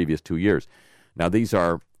educators in the previous 2 years. Now, these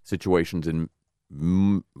are situations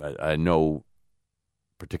I know,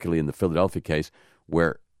 particularly in the Philadelphia case,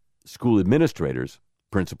 where school administrators,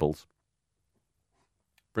 principals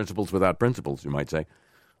without principles, you might say,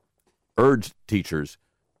 urged teachers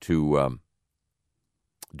to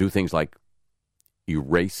do things like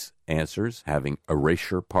erase answers, having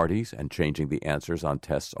erasure parties and changing the answers on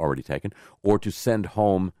tests already taken, or to send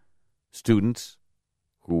home students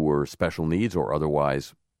who were special needs or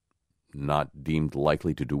otherwise not deemed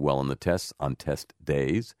likely to do well on the tests on test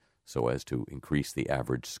days so as to increase the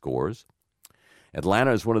average scores.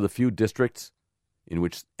 Atlanta is one of the few districts in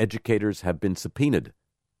which educators have been subpoenaed,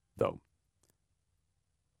 though.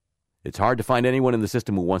 It's hard to find anyone in the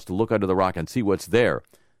system who wants to look under the rock and see what's there,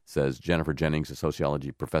 says Jennifer Jennings, a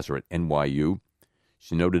sociology professor at NYU.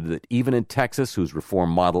 She noted that even in Texas, whose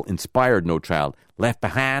reform model inspired No Child Left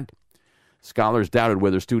Behind, scholars doubted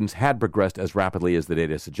whether students had progressed as rapidly as the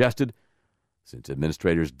data suggested, since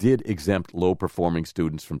administrators did exempt low-performing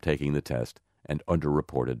students from taking the test and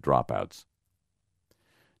underreported dropouts.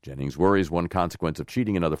 Jennings worries one consequence of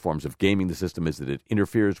cheating and other forms of gaming the system is that it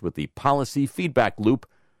interferes with the policy feedback loop,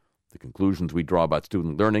 the conclusions we draw about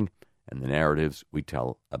student learning, and the narratives we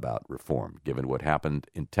tell about reform. Given what happened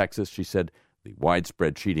in Texas, she said, the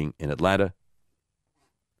widespread cheating in Atlanta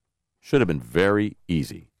should have been very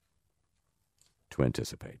easy to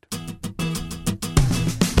anticipate.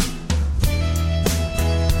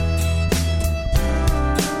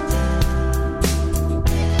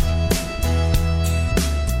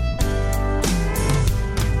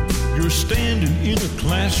 You're standing in a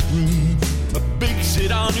classroom, a big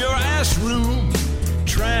sit-on-your-ass room,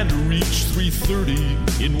 trying to reach 3:30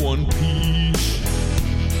 in one piece.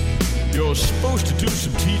 You're supposed to do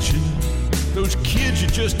some teaching. Those kids you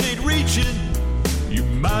just ain't reaching. You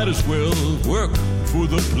might as well work for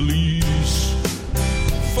the police.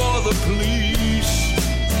 For the police.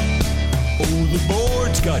 Oh, the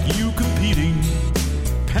board's got you competing.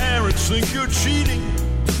 Parents think you're cheating.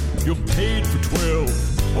 You're paid for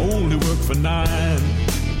 12, only work for 9.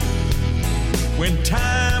 When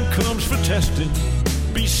time comes for testing,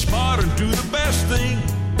 be smart and do the best thing.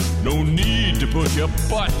 No need to put your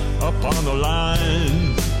butt up on the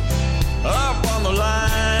line. Up on the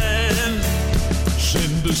line.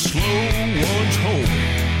 Send the slow ones home.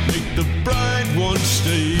 Make the bright ones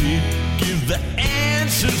stay. Give the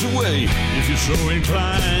answers away if you're so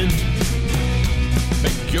inclined.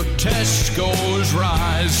 Make your test scores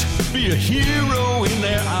rise. Be a hero in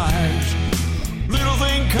their eyes. Little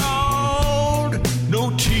thing called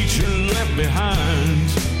no teacher left behind.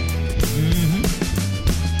 Mm-hmm.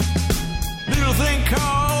 Little thing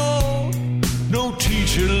called no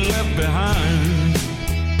teacher left behind.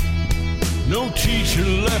 No teacher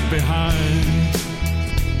left behind.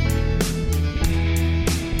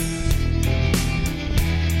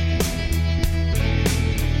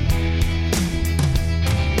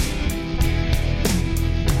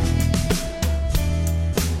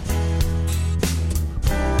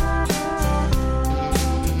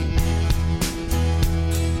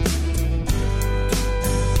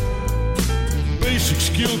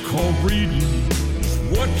 so-called reading is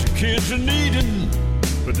what the kids are needing,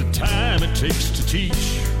 but the time it takes to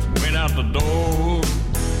teach went out the door.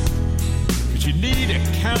 'Cause you need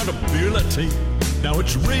accountability. Now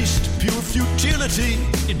it's race to pure futility,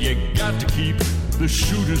 and you got to keep the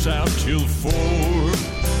shooters out till 4.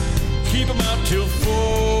 Keep them out till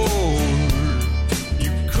 4.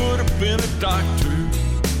 You could have been a doctor,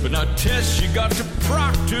 but now tests you got to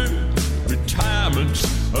proctor. Retirement's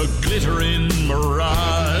a glittering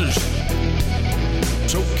mirage.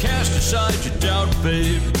 So cast aside your doubt,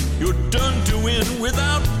 babe. You're done doing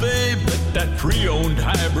without, babe. Let that pre-owned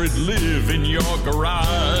hybrid live in your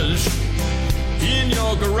garage. In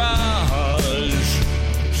your garage.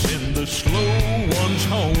 Send the slow ones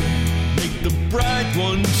home. Make the bright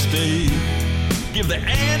ones stay. Give the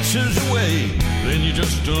answers away. Then you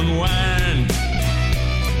just unwind.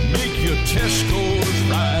 Make your test scores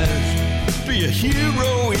rise. Be a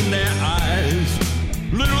hero in their eyes.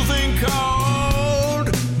 Little thing called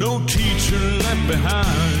no teacher left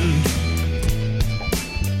behind.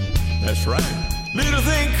 That's right. Little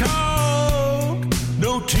thing called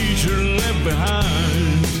no teacher left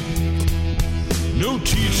behind. No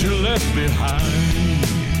teacher left behind.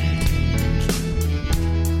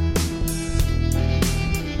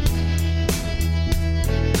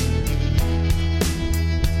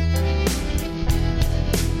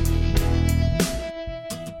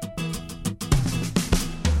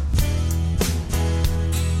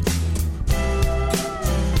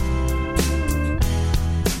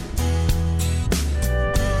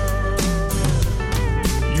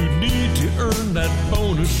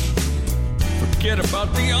 Forget about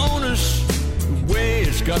the onus. The way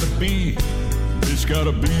it's gotta be, it's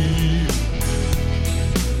gotta be.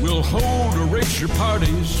 We'll hold erasure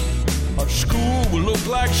parties. Our school will look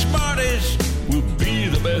like Smarties. We'll be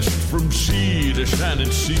the best from sea to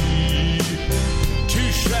shining sea. To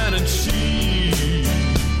shining sea.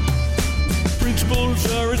 Principles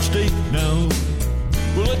are at stake now.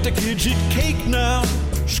 We'll let the kids eat cake now.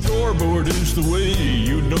 Scoreboard is the way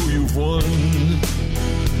you know you've won.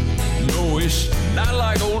 No, it's not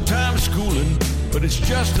like old-time schooling, but it's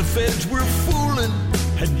just the feds we're fooling,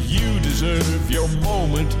 and you deserve your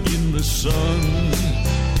moment in the sun.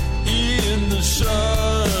 In the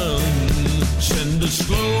sun. Send the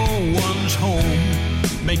slow ones home.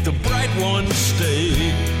 Make the bright ones stay.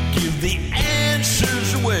 Give the answers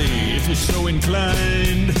away if you're so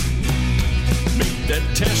inclined. Make that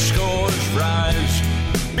test scores rise.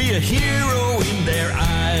 Be a hero in their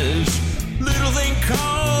eyes. Little thing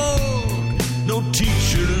called no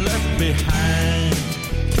teacher left behind.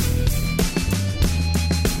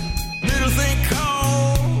 Little thing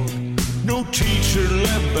called no teacher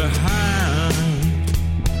left behind.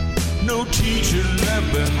 No teacher left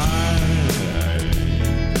behind.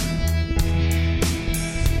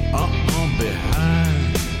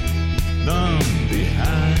 Behind. None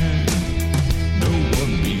behind. No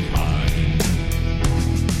one behind.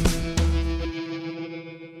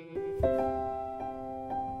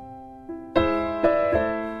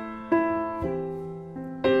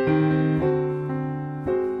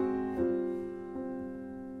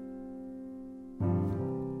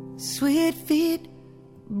 Sweet feet,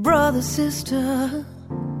 brother, sister,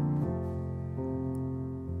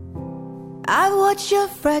 I've watched your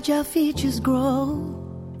fragile features grow.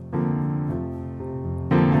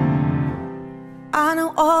 I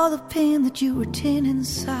know all the pain that you retain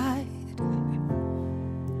inside.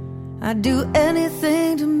 I'd do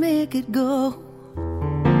anything to make it go.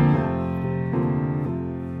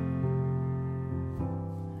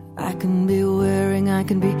 I can be wearing, I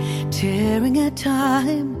can be tearing at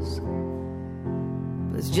times.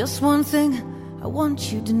 But there's just one thing I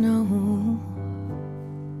want you to know.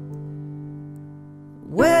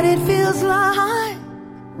 When it feels like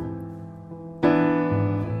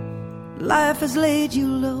life has laid you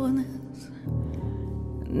low and there's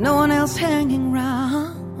no one else hanging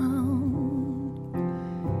round.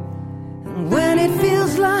 And when it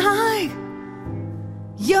feels like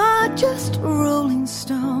you're just a rolling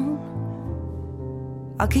stone,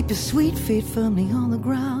 I'll keep your sweet feet firmly on the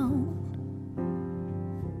ground.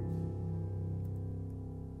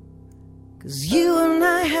 'Cause you and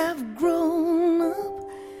I have grown up.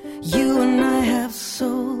 You and I have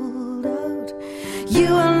sold out. You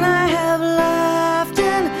and I have laughed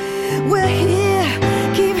and we're here.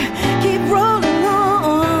 Keep rolling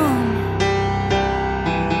on.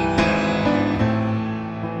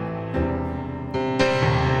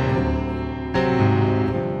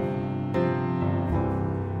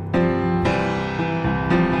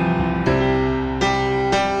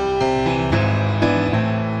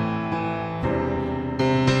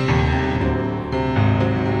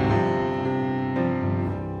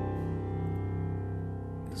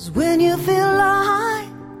 is when you feel like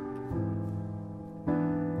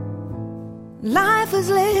life has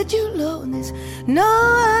laid you low and there's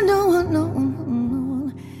no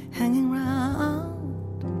one hanging around.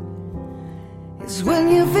 It's when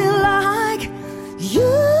you feel like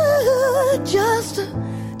you're just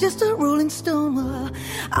a rolling stone. Well,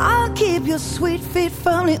 I'll keep your sweet feet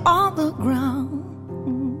firmly on the ground.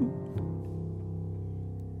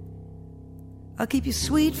 I'll keep your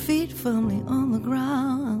sweet feet firmly on the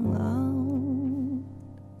ground.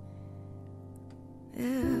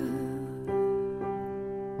 Yeah.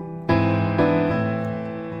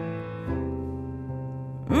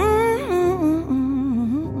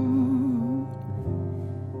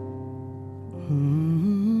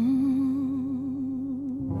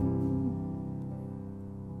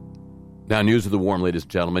 Now, news of the warm, ladies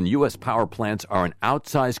and gentlemen. U.S. power plants are an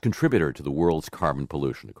outsized contributor to the world's carbon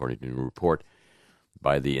pollution, according to a new report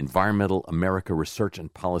by the Environmental America Research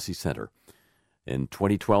and Policy Center. In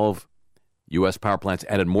 2012, U.S. power plants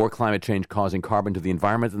added more climate change-causing carbon to the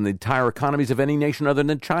environment than the entire economies of any nation other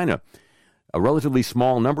than China. A relatively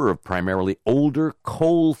small number of primarily older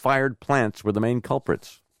coal-fired plants were the main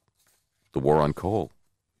culprits. The war on coal.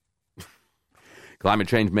 Climate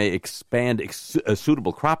change may expand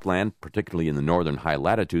suitable cropland, particularly in the northern high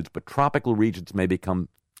latitudes, but tropical regions may become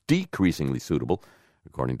decreasingly suitable,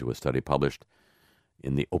 according to a study published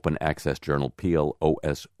in the open access journal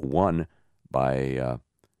PLOS One by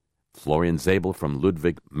Florian Zabel from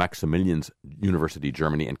Ludwig Maximilians University,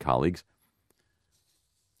 Germany, and colleagues.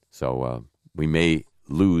 So we may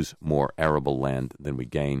lose more arable land than we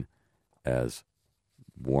gain as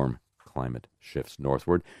warm climate shifts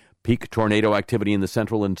northward. Peak tornado activity in the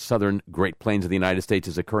central and southern Great Plains of the United States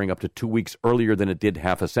is occurring up to 2 weeks earlier than it did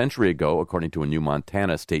half a century ago, according to a new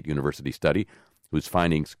Montana State University study, whose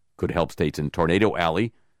findings could help states in Tornado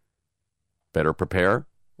Alley better prepare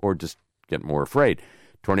or just get more afraid.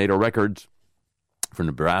 Tornado records from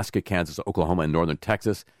Nebraska, Kansas, Oklahoma, and northern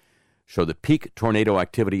Texas show that peak tornado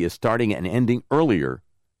activity is starting and ending earlier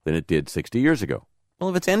than it did 60 years ago.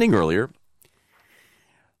 Well, if it's ending earlier,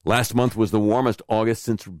 last month was the warmest August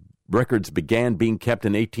since records began being kept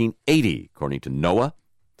in 1880, according to NOAA.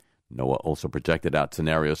 NOAA also projected out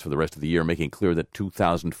scenarios for the rest of the year, making clear that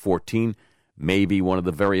 2014 may be one of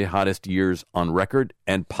the very hottest years on record,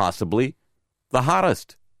 and possibly the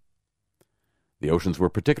hottest. The oceans were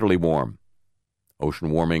particularly warm.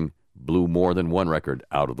 Ocean warming blew more than one record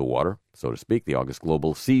out of the water, so to speak. The August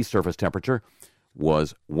global sea surface temperature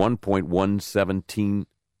was 1.117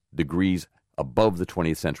 degrees above the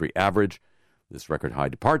 20th century average. This record high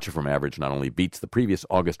departure from average not only beats the previous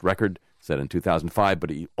August record set in 2005,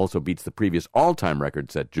 but it also beats the previous all-time record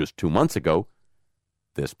set just 2 months ago,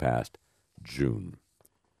 this past June.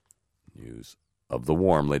 News of the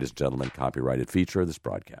warm, ladies and gentlemen, copyrighted feature of this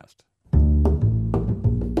broadcast.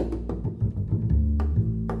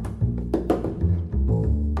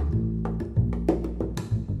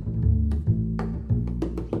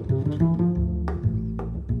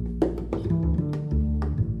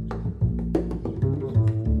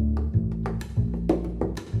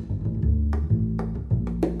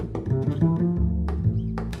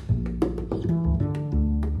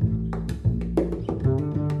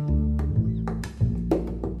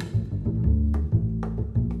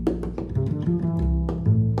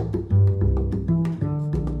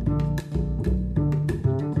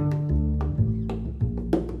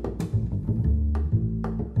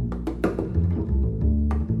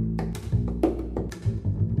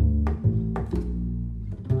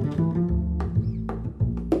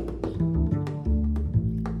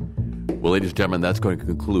 Well, ladies and gentlemen, that's going to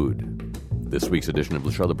conclude this week's edition of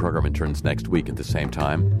the show. The program returns next week at the same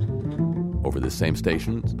time, over the same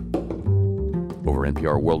stations, over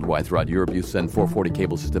NPR worldwide throughout Europe. You send 440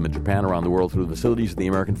 cable system in Japan, around the world through the facilities of the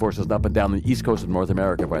American forces, and up and down the east coast of North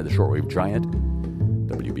America via the shortwave giant,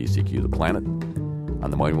 WBCQ The Planet,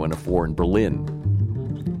 on the Mighty 104 in Berlin.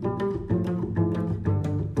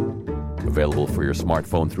 Available for your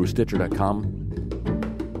smartphone through Stitcher.com.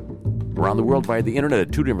 Around the world via the internet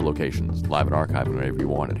at 2 different locations, live and archived whenever you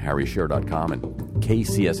want at harryshearer.com and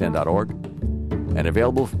kcsn.org, and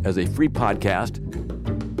available as a free podcast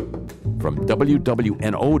from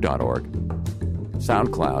wwno.org,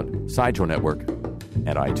 SoundCloud, Sideshow Network,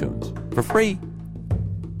 and iTunes for free.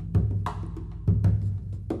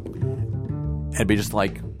 And be just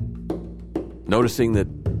like noticing that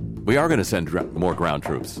we are going to send more ground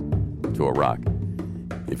troops to Iraq.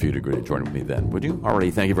 If you'd agree to join with me then, would you?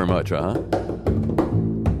 Alrighty, thank you very much,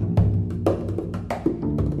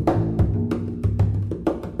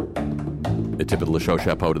 The tip of the show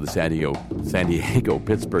chapeau to the San Diego,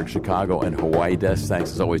 Pittsburgh, Chicago, and Hawaii desks.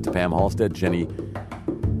 Thanks as always to Pam Halstead, Jenny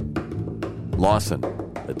Lawson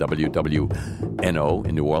at WWNO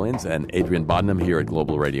in New Orleans, and Adrian Bodnam here at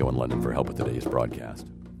Global Radio in London for help with today's broadcast.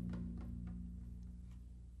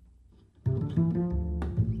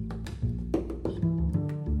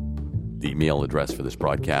 The email address for this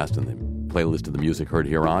broadcast and the playlist of the music heard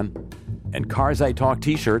here on, and Cars I Talk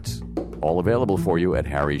t-shirts, all available for you at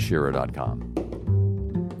harryshearer.com.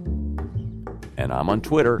 And I'm on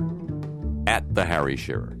Twitter at the Harry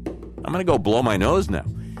Shearer. I'm going to go blow my nose now.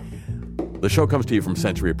 The show comes to you from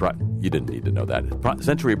you didn't need to know that.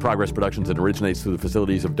 Century Progress Productions, and originates through the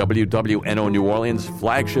facilities of WWNO New Orleans,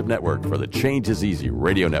 flagship network for the Change is Easy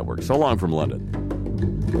radio network. So long from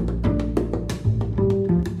London.